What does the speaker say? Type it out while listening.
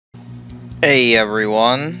Hey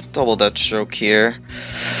everyone, Double Deathstroke here.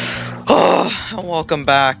 And welcome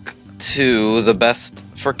back to the best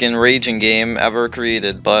freaking raging game ever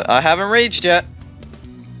created, but I haven't raged yet.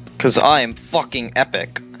 Cause I am fucking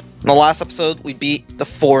epic. In the last episode, we beat the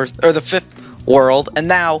fifth world, and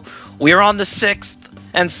now we are on the sixth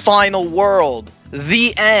and final world.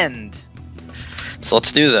 The end! So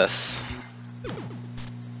let's do this.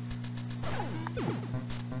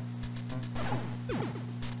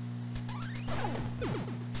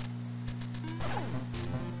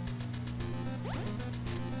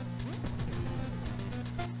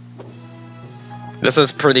 This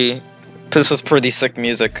is pretty sick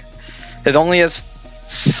music. It only has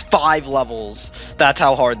 5 levels. That's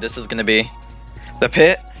how hard this is gonna be. The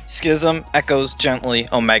Pit, Schism, Echoes, Gently,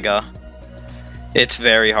 Omega. It's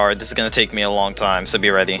very hard. This is gonna take me a long time, so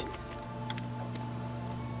be ready.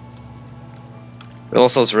 It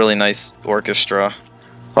also has really nice orchestra.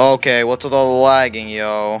 Okay, what's with all the lagging,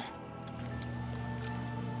 yo?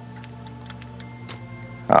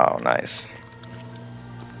 Oh, nice.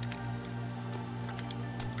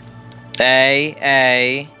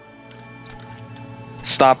 A.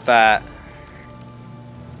 Stop that.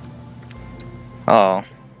 Oh.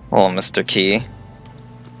 Oh, Mr. Key.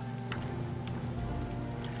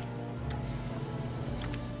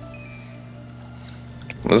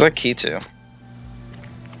 What's that key to?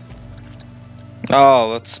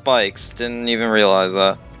 Oh, that's spikes. Didn't even realize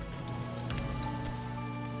that.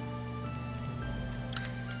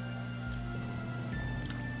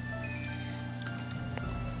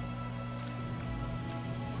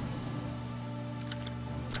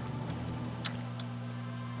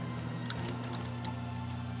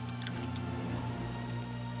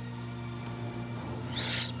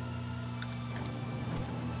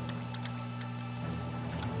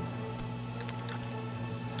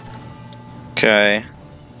 Okay.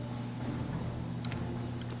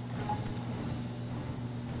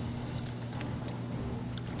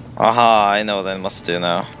 Aha, I know what I must do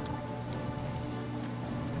now.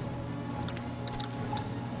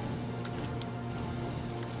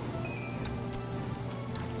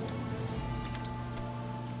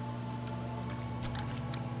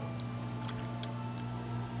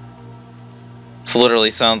 This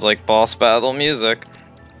literally sounds like boss battle music.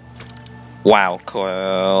 Wow,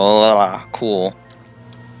 cool.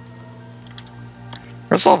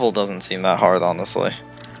 This level doesn't seem that hard, honestly.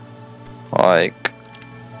 Like,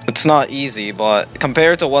 it's not easy, but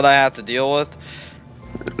compared to what I have to deal with,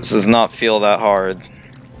 this does not feel that hard.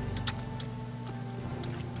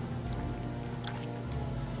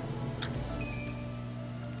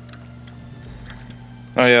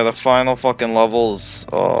 Oh yeah, the final fucking levels.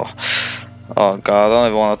 Oh god, I don't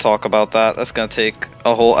even want to talk about that. That's gonna take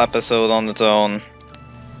a whole episode on its own.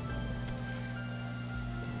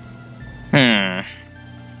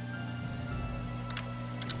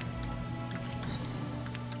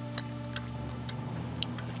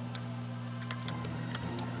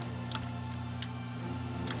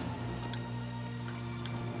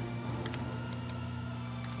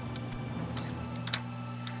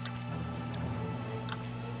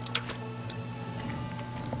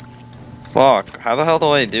 Fuck, how the hell do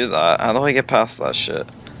I do that? How do I get past that shit?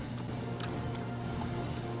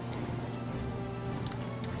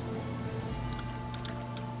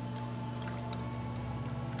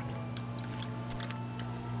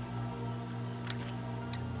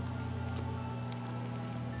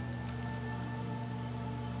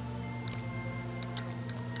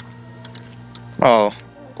 Oh.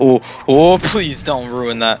 Oh, please don't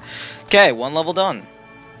ruin that. Okay, 1 level done.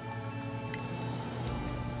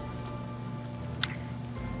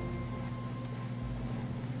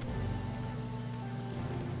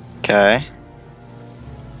 Okay.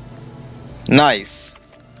 Nice.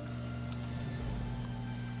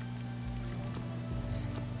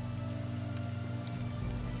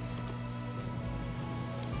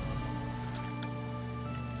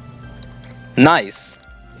 Nice.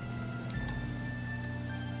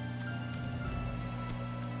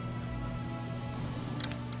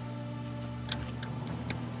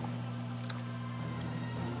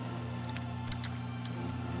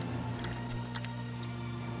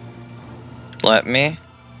 Let me.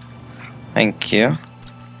 Thank you.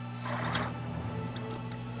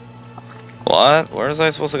 What? Where is I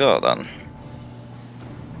supposed to go then?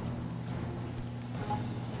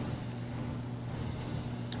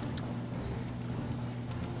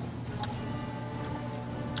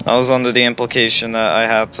 I was under the implication that I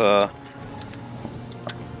had to...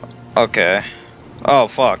 Okay. Oh,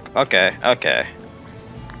 fuck. Okay, okay.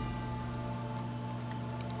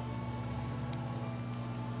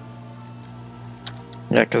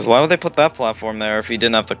 Yeah, because why would they put that platform there if he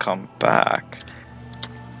didn't have to come back?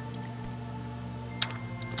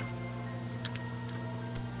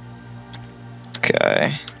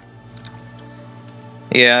 Okay.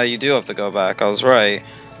 Yeah, you do have to go back. I was right.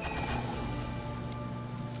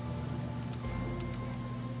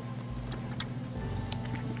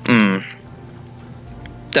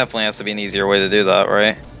 Definitely has to be an easier way to do that,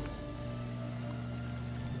 right?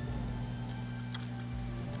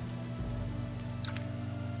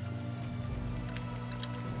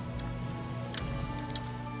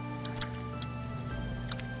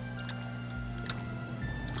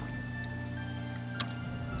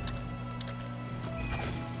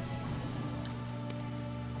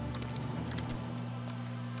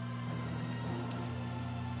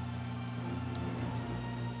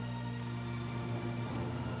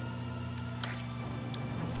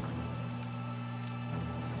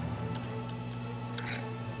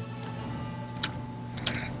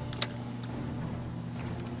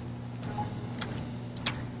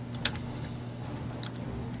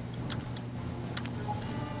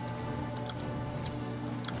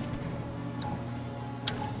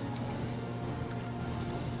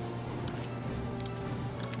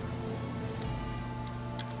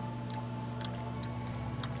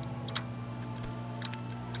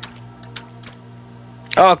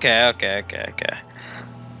 Okay.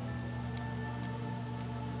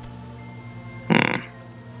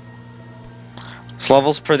 This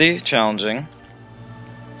level's pretty challenging.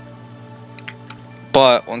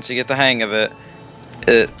 But once you get the hang of it,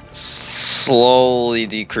 it slowly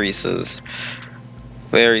decreases.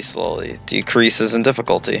 Very slowly decreases in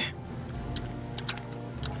difficulty.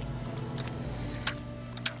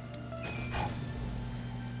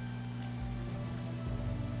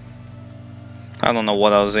 I don't know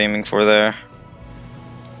what I was aiming for there.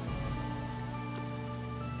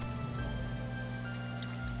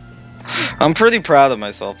 I'm pretty proud of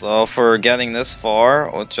myself though for getting this far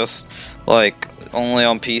with just like only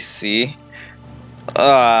on PC.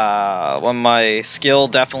 When my skill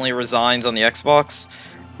definitely resigns on the Xbox,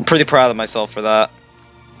 I'm pretty proud of myself for that.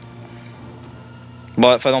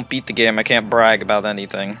 But if I don't beat the game, I can't brag about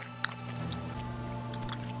anything.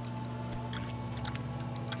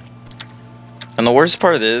 And the worst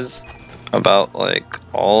part is about like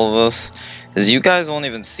all of this is you guys won't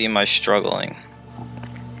even see my struggling.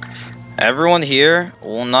 Everyone here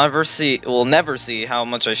will never see how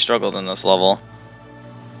much I struggled in this level.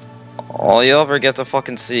 All you'll ever get to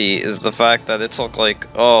fucking see is the fact that it took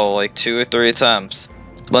like 2 or 3 attempts.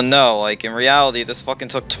 But no, like in reality this fucking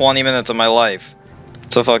took 20 minutes of my life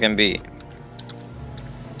to fucking beat.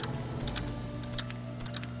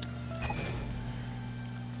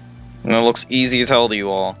 And it looks easy as hell to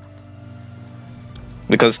you all.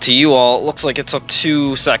 Because to you all, it looks like it took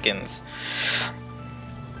 2 seconds.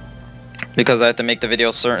 Because I had to make the video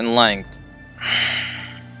a certain length.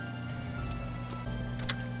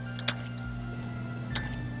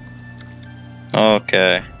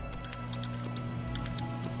 Okay.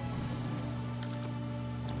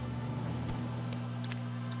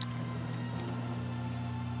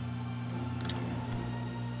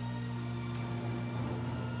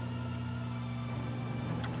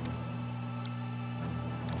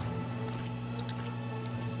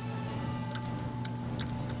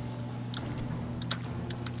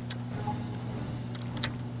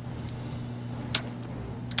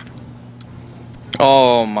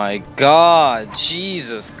 Oh my god,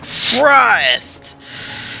 Jesus Christ!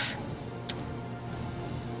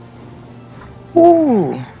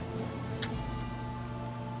 Woo!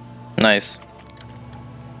 Nice.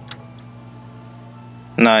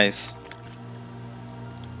 Nice.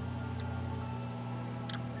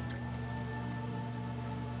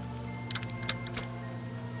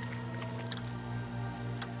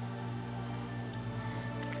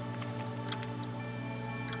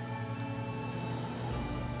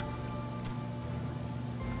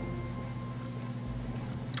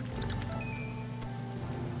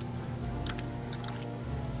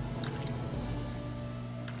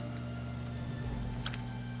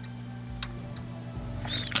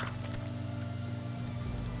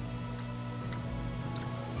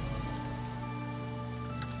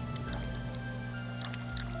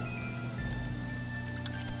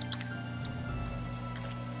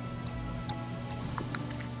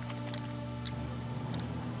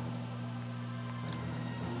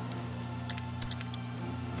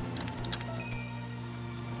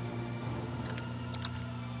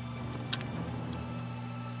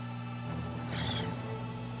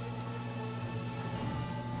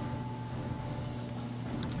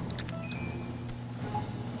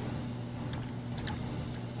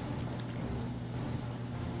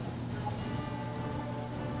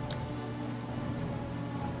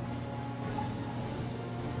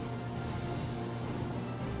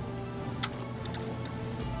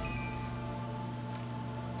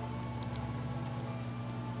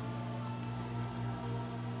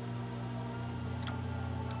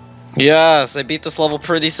 Yes, I beat this level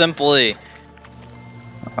pretty simply.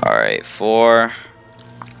 Alright, 4.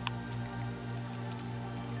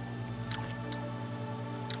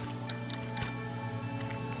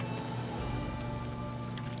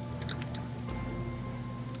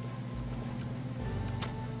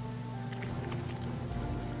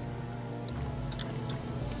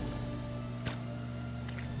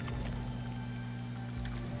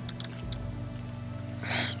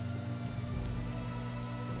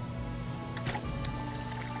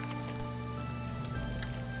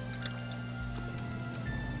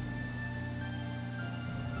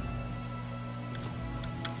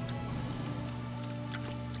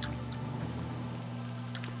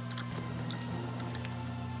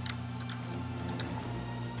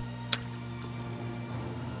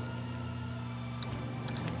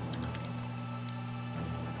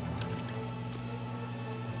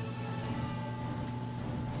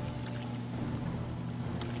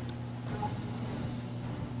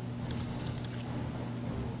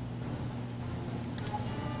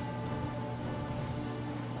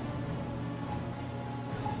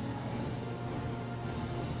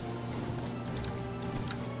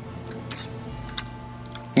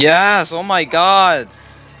 Yes, oh my god!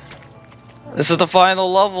 This is the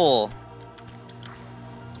final level!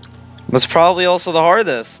 It's probably also the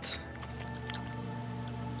hardest.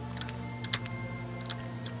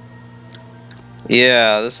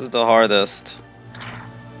 Yeah, this is the hardest.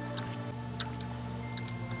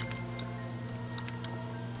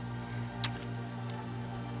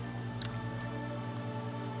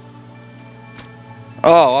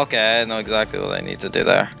 Oh, okay, I know exactly what I need to do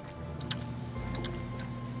there.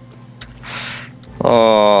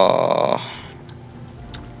 Oh.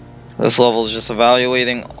 This level is just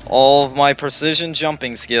evaluating all of my precision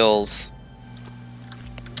jumping skills.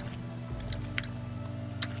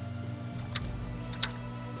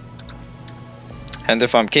 And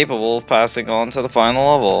if I'm capable of passing on to the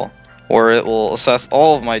final level, where it will assess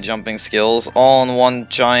all of my jumping skills all in one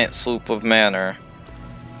giant swoop of manner.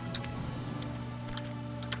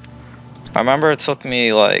 I remember it took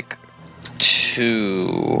me like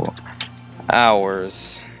 2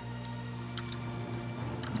 hours.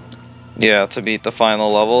 Yeah, to beat the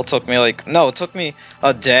final level. It took me like, no, it took me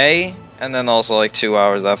a day, and then also like 2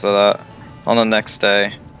 hours after that, on the next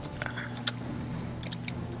day.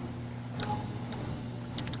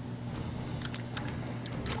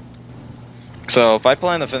 So if I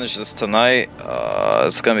plan to finish this tonight,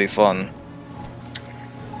 it's gonna be fun.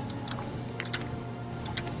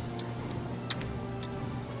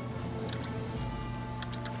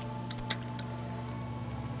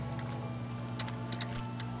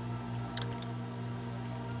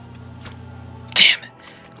 Damn it.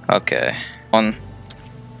 Okay. 1.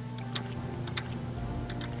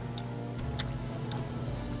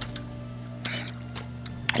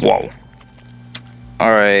 Whoa.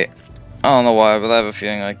 Alright. I don't know why, but I have a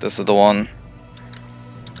feeling like this is the one.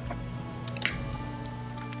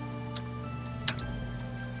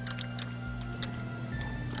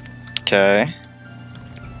 Okay.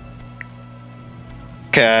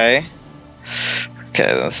 Okay.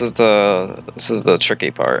 Okay, this is the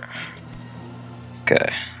tricky part. Okay.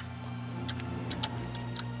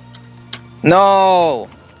 No!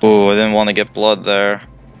 Ooh, I didn't want to get blood there.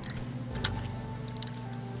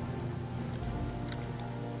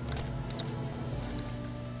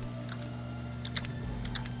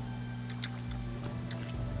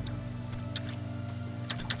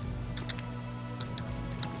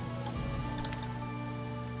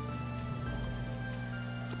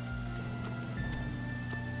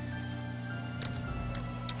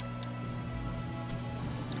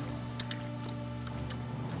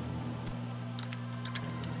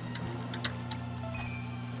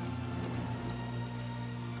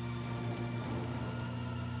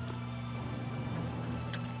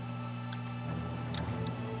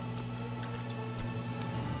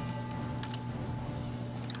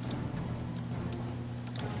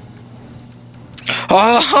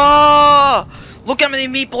 Oh! Look how many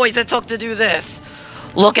Meat Boys it took to do this!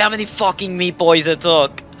 Look how many fucking Meat Boys it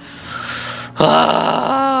took!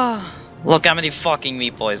 Ah! Look how many fucking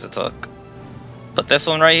Meat Boys it took. But this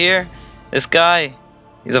one right here, this guy,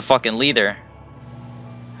 he's a fucking leader.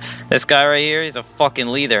 This guy right here, he's a fucking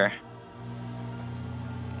leader.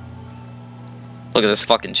 Look at this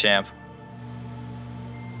fucking champ.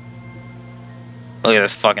 Look at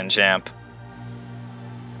this fucking champ.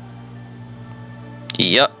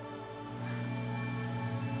 Yup.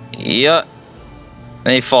 Yup.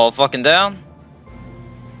 Then he fall fucking down.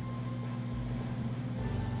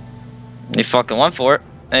 And he fucking went for it.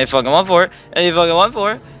 And he fucking went for it. And he fucking went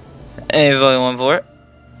for it. And he fucking went for it.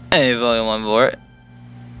 And you fucking went for it.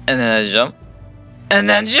 And then I jump. And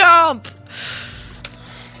then jump!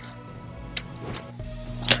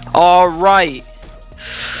 Alright.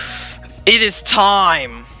 It is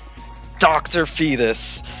time. Dr.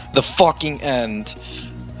 Fetus. The fucking end.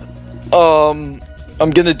 I'm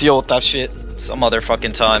gonna deal with that shit some other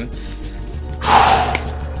fucking time.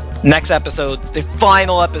 Next episode, the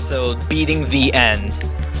final episode, beating the end.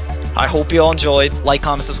 I hope you all enjoyed. Like,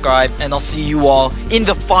 comment, subscribe, and I'll see you all in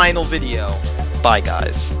the final video. Bye,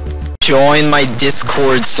 guys. Join my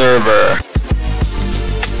Discord server.